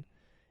offense, and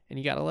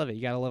you gotta love it.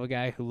 You gotta love a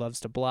guy who loves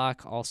to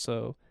block,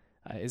 also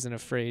isn't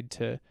afraid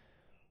to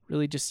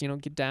really just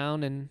get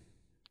down and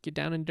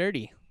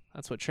dirty.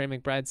 That's what Trey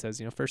McBride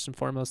says. First and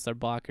foremost, they're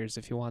blockers.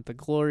 If you want the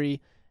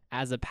glory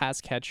as a pass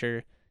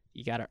catcher,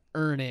 you got to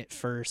earn it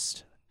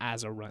first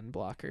as a run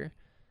blocker.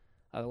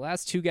 The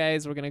last 2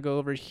 guys we're going to go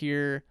over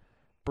here,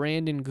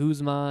 Brandon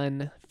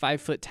Guzman,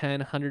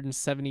 5'10",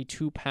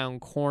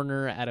 172-pound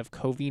corner out of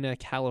Covina,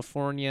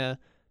 California,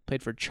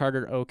 played for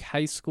Charter Oak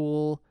High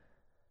School,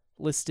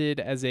 listed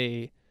as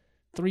a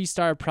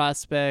 3-star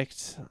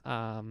prospect,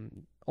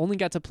 only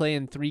got to play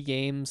in 3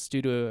 games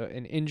due to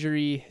an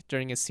injury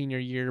during his senior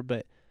year,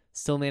 but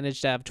still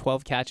managed to have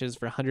 12 catches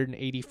for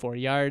 184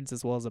 yards,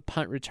 as well as a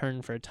punt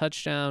return for a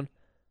touchdown.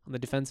 On the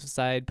defensive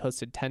side,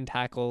 posted 10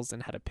 tackles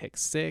and had a pick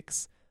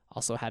 6.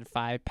 Also had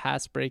 5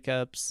 pass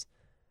breakups.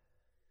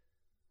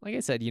 Like I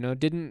said,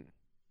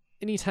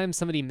 anytime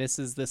somebody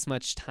misses this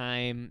much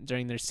time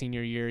during their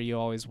senior year, you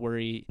always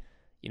worry,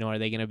 are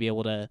they going to be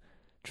able to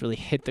really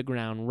hit the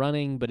ground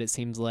running? But it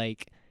seems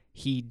like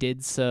he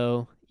did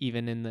so,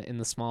 even in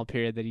the small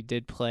period that he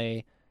did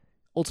play.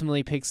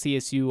 Ultimately picked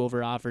CSU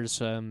over offers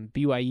from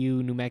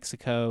BYU, New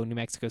Mexico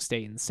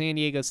State, and San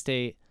Diego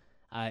State.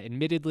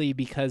 Admittedly,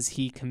 because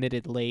he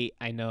committed late,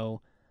 I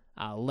know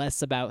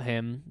less about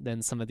him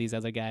than some of these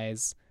other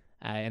guys.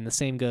 And the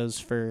same goes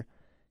for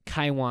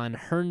Kaiwan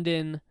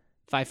Herndon,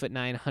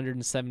 5'9",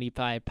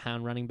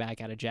 175-pound running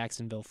back out of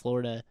Jacksonville,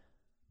 Florida.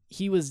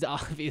 He was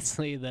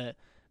obviously the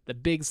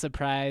big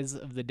surprise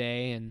of the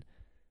day, and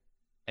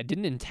I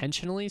didn't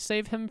intentionally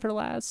save him for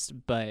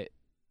last, but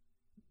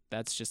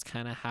that's just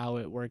kind of how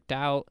it worked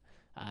out.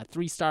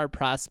 3-star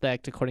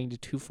prospect, according to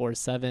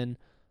 247.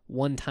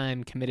 One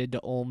time committed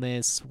to Ole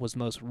Miss, was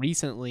most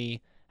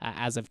recently,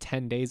 as of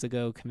 10 days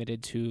ago,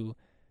 committed to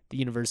the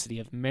University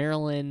of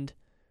Maryland.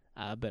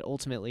 but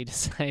ultimately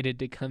decided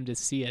to come to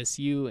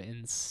CSU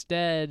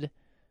instead.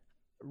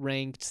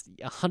 Ranked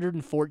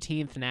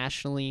 114th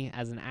nationally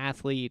as an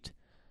athlete,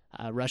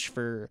 rushed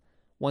for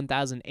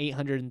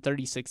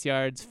 1,836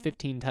 yards,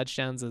 15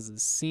 touchdowns as a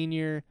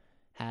senior,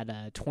 had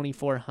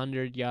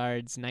 2,400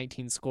 yards,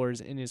 19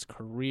 scores in his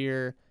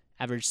career,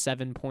 averaged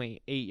 7.8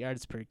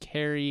 yards per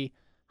carry,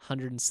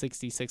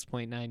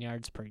 166.9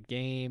 yards per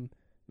game.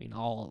 I mean,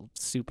 all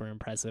super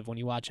impressive. When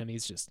you watch him,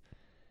 he's just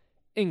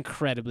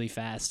incredibly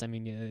fast. I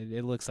mean,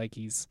 it looks like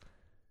he's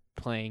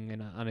playing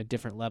on a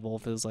different level.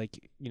 It feels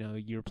like,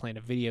 you were playing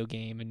a video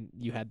game and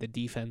you had the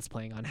defense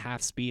playing on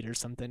half speed or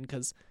something,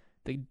 because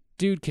the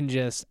dude can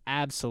just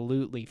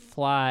absolutely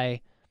fly.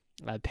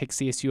 Pick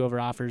CSU over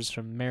offers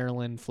from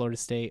Maryland, Florida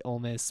State, Ole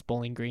Miss,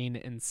 Bowling Green,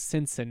 and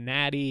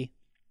Cincinnati.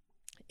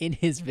 In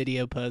his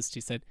video post,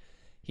 he said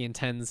he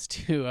intends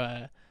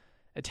to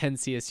attend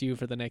CSU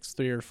for the next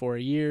 3 or 4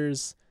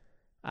 years.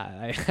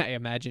 I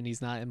imagine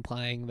he's not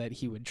implying that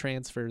he would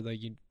transfer, though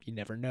you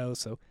never know.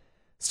 So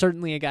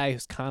certainly a guy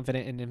who's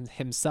confident in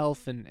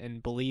himself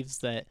and believes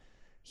that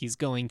he's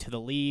going to the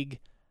league.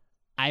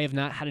 I have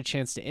not had a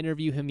chance to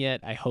interview him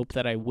yet. I hope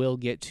that I will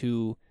get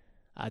to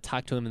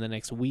talk to him in the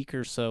next week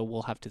or so.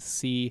 We'll have to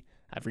see.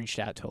 I've reached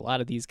out to a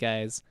lot of these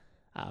guys.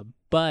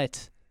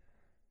 But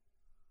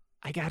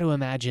I got to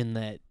imagine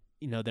that,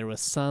 there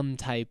was some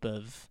type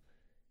of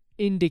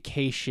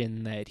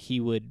indication that he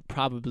would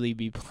probably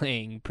be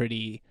playing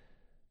pretty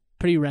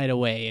right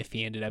away if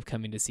he ended up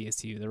coming to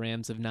CSU. The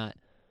Rams have not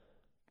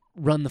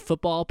run the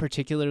football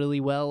particularly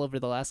well over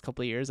the last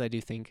couple of years. I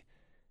do think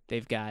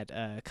they've got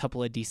a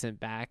couple of decent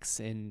backs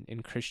in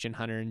Christian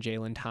Hunter and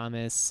Jalen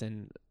Thomas,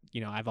 and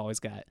I've always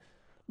got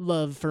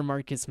love for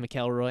Marcus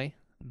McElroy,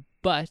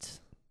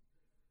 but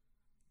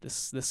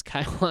this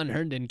Kyle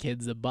Herndon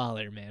kid's a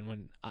baller, man.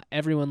 When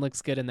everyone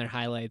looks good in their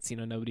highlights,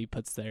 nobody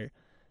puts their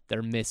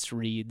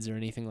misreads or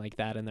anything like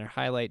that in their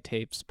highlight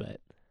tapes,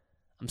 but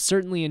I'm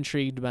certainly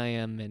intrigued by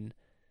him, and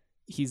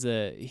he's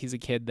a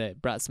kid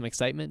that brought some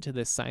excitement to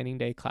this signing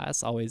day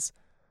class.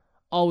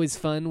 Always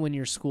fun when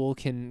your school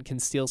can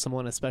steal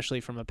someone, especially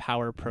from a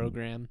power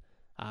program.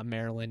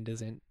 Maryland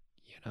isn't,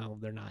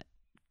 they're not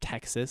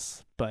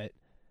Texas, but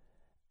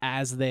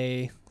as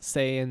they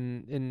say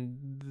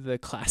in the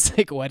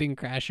classic Wedding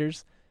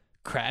Crashers,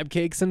 crab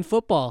cakes and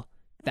football.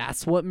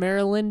 That's what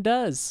Maryland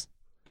does.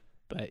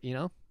 But,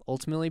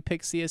 ultimately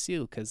pick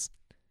CSU, because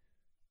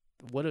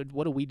what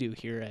do we do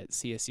here at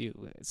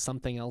CSU?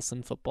 Something else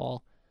in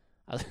football.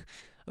 I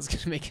was going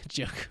to make a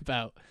joke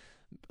about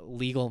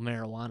legal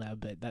marijuana,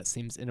 but that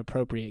seems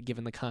inappropriate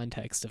given the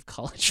context of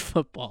college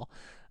football.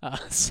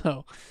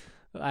 So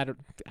I don't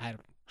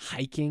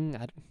hiking,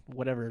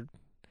 whatever.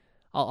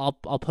 I'll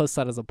post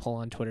that as a poll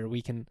on Twitter.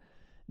 We can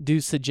do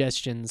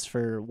suggestions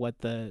for what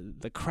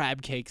the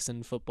crab cakes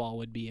in football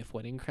would be if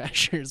Wedding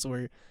Crashers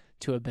were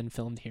to have been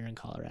filmed here in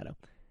Colorado.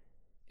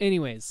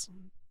 Anyways,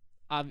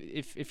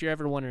 if you're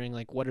ever wondering,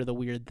 like, what are the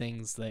weird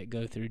things that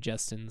go through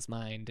Justin's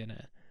mind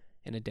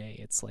in a day,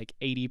 it's like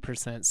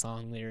 80%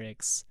 song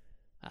lyrics,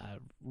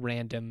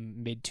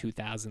 random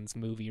mid-2000s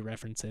movie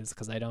references,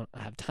 because I don't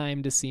have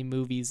time to see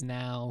movies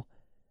now,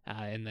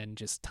 and then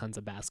just tons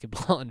of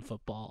basketball and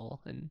football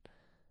and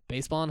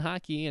baseball and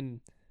hockey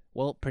and,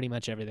 well, pretty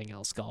much everything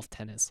else, golf,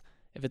 tennis.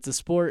 If it's a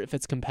sport, if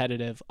it's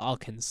competitive, I'll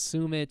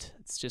consume it.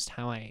 It's just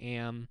how I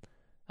am.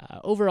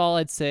 Overall,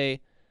 I'd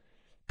say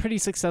pretty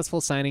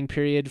successful signing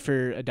period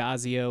for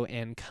Adazio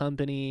and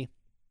company.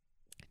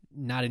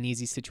 Not an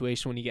easy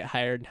situation when you get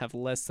hired and have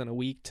less than a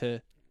week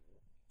to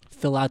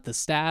fill out the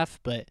staff,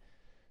 but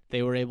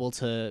they were able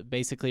to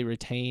basically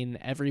retain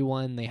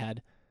everyone. They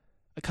had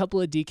a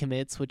couple of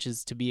decommits, which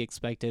is to be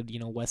expected.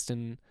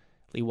 Weston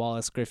Lee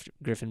Wallace,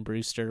 Griffin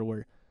Brewster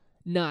were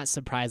not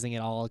surprising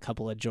at all. A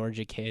couple of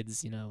Georgia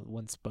kids,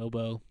 once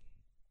Bobo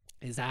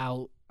is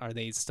out, are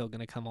they still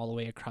going to come all the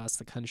way across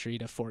the country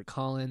to Fort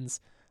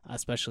Collins,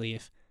 especially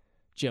if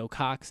Joe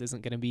Cox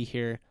isn't going to be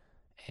here?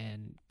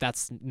 And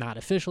that's not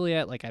official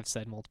yet, like I've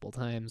said multiple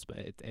times, but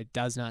it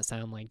does not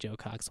sound like Joe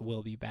Cox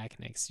will be back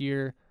next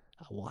year.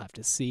 We'll have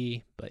to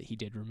see, but he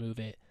did remove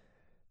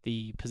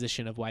the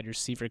position of wide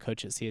receiver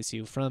coach at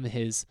CSU from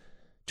his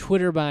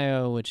Twitter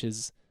bio, which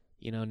is,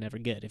 never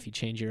good. If you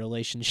change your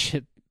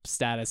relationship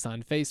status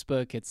on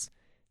Facebook, it's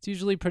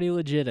usually pretty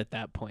legit at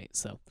that point.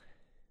 So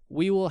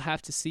we will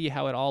have to see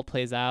how it all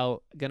plays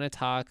out. Gonna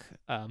talk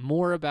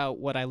more about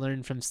what I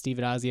learned from Steve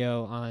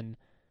Adazio on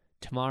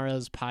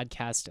tomorrow's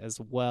podcast as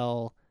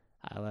well.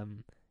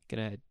 I'm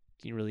gonna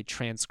really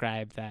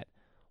transcribe that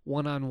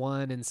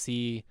one-on-one and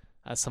see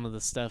some of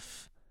the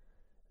stuff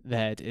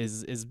that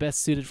is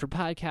best suited for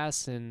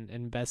podcasts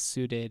and best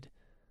suited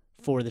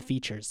for the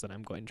features that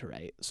I'm going to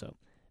write. So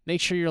make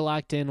sure you're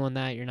locked in on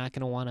that. You're not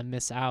going to want to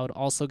miss out.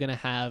 Also going to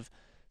have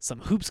some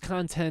hoops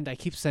content. I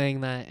keep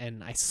saying that,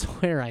 and I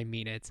swear I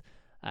mean it.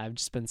 I've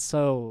just been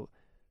so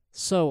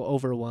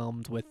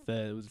overwhelmed with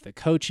the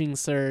coaching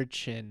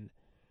search and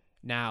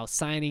now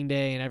signing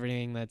day and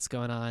everything that's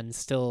going on.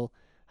 Still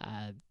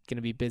going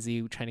to be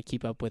busy trying to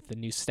keep up with the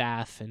new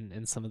staff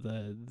and some of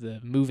the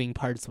moving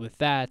parts with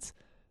that.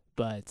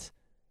 But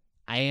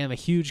I am a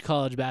huge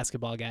college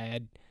basketball guy.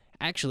 I'd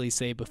actually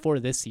say before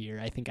this year,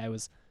 I think I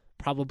was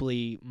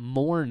probably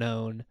more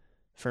known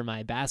for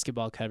my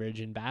basketball coverage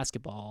and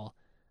basketball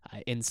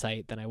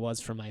insight than I was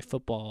for my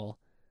football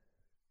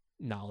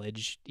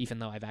knowledge, even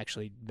though I've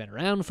actually been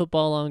around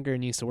football longer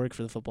and used to work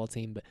for the football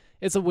team. But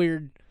it's a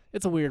weird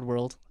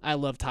world. I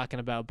love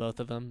talking about both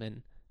of them,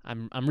 and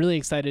I'm really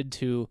excited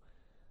to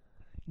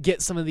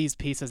get some of these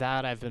pieces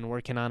out. I've been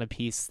working on a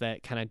piece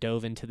that kind of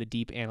dove into the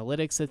deep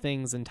analytics of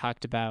things and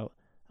talked about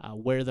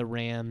where the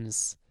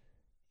Rams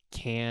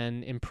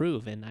can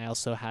improve. And I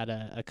also had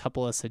a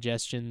couple of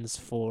suggestions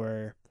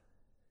for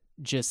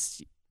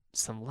just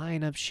some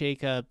lineup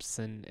shakeups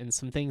and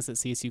some things that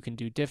CSU can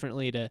do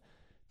differently to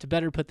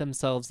better put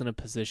themselves in a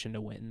position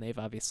to win. They've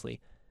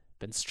obviously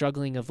been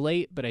struggling of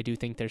late, but I do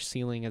think their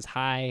ceiling is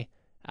high,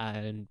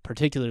 and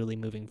particularly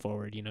moving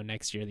forward,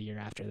 next year, the year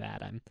after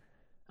that.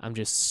 I'm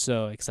just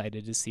so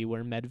excited to see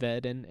where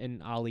Medved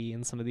and Ali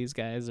and some of these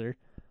guys are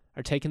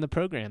taking the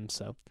program.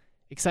 So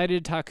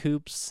excited to talk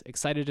hoops,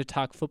 excited to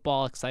talk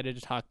football, excited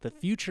to talk the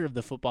future of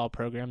the football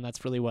program.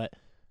 That's really what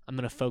I'm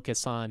going to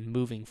focus on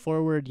moving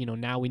forward.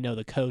 Now we know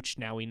the coach,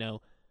 now we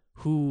know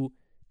who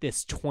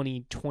this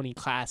 2020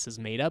 class is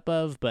made up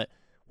of, but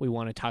we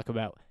want to talk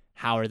about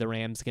how are the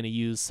Rams going to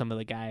use some of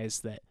the guys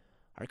that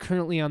are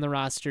currently on the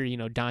roster.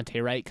 Dante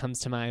Wright comes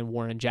to mind,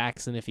 Warren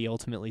Jackson, if he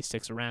ultimately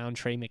sticks around,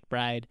 Trey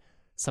McBride,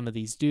 some of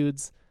these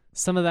dudes.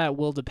 Some of that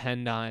will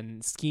depend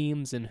on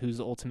schemes and who's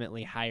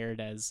ultimately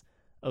hired as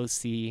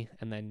OC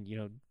and then,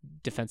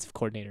 defensive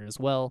coordinator as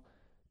well.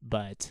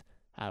 But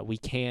we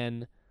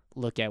can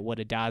look at what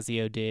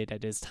Adazio did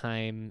at his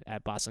time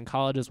at Boston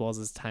College as well as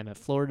his time at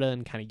Florida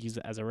and kind of use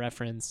it as a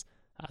reference.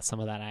 Some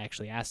of that I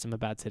actually asked him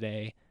about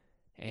today,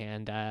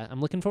 and I'm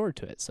looking forward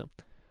to it. So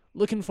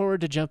looking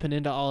forward to jumping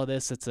into all of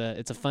this. It's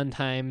a fun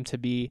time to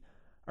be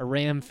a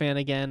Ram fan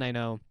again. I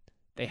know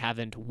they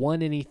haven't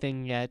won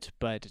anything yet,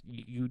 but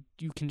you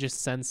can just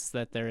sense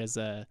that there is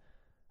a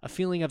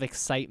feeling of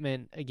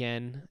excitement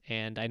again,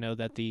 and I know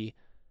that the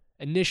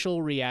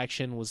initial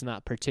reaction was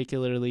not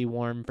particularly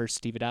warm for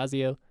Steve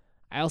Adazio.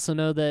 I also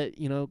know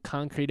that,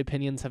 concrete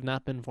opinions have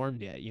not been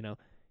formed yet.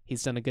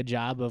 He's done a good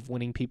job of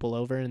winning people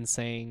over and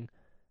saying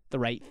the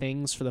right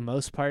things for the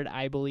most part,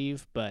 I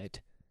believe.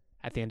 But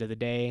at the end of the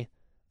day,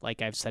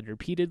 like I've said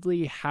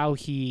repeatedly, how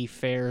he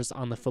fares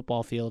on the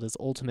football field is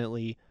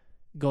ultimately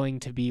going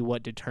to be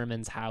what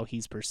determines how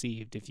he's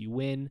perceived. If you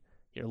win,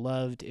 you're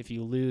loved. If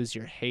you lose,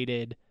 you're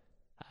hated.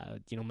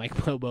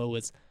 Mike Bobo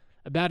was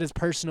about as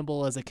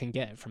personable as it can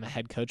get from a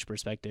head coach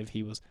perspective.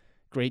 He was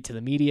great to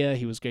the media.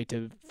 He was great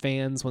to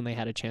fans when they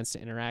had a chance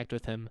to interact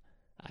with him.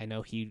 I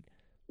know he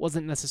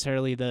wasn't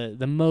necessarily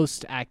the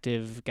most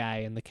active guy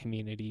in the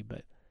community,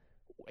 but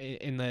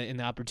in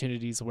the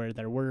opportunities where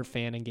there were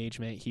fan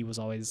engagement, he was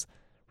always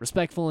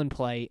respectful and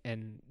polite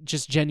and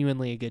just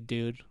genuinely a good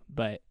dude.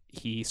 But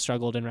he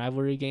struggled in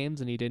rivalry games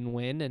and he didn't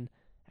win. And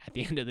at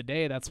the end of the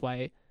day, that's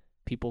why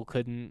people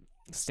couldn't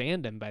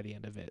stand him by the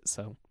end of it.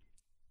 So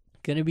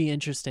gonna be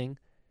interesting.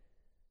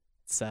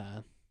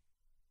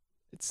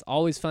 It's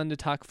always fun to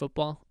talk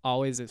football.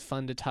 Always it's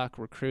fun to talk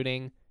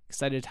recruiting.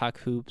 Excited to talk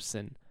hoops,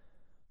 and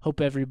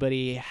hope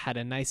everybody had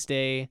a nice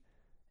day,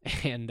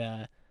 and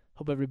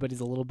hope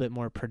everybody's a little bit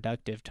more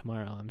productive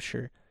tomorrow. I'm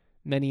sure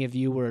many of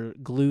you were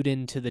glued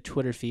into the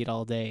Twitter feed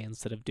all day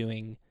instead of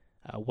doing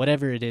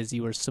whatever it is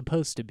you were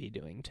supposed to be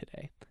doing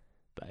today.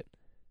 But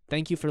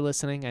thank you for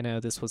listening. I know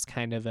this was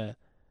kind of a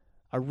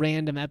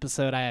random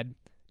episode. I had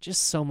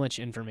just so much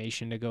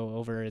information to go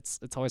over. It's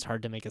always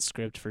hard to make a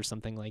script for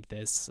something like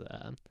this.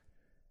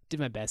 Did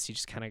my best. You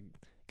just kind of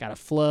got to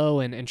flow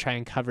and try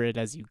and cover it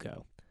as you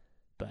go.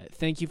 But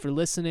thank you for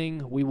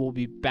listening. We will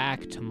be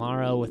back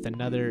tomorrow with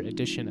another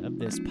edition of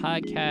this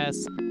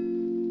podcast.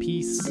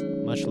 Peace.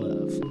 Much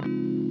love.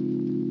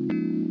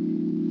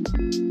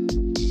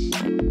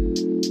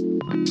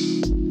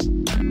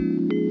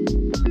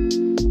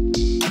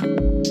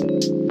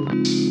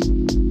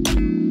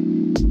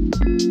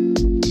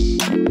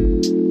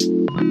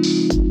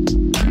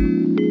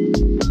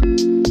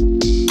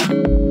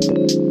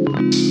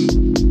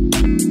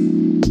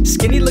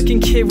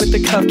 Kid with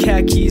the cuff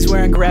khakis,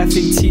 wearing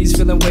graphic tees,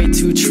 feeling way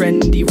too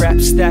trendy.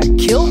 Raps that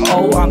kill,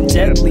 oh I'm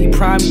deadly.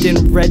 Primed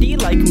and ready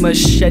like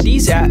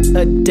machetes at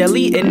a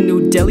deli in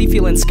New Delhi.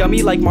 Feeling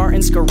scummy like Martin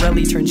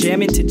Scarelli. Turn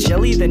jam into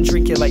jelly, then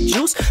drink it like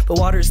juice. But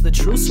water's the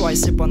truth, so I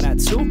sip on that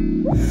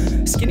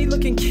too. Skinny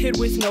looking kid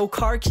with no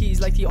car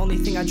keys, like the only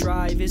thing I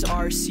drive is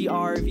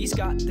RCRV's.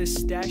 Got the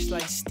stash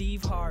like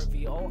Steve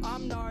Harvey. Oh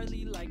I'm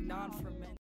gnarly like non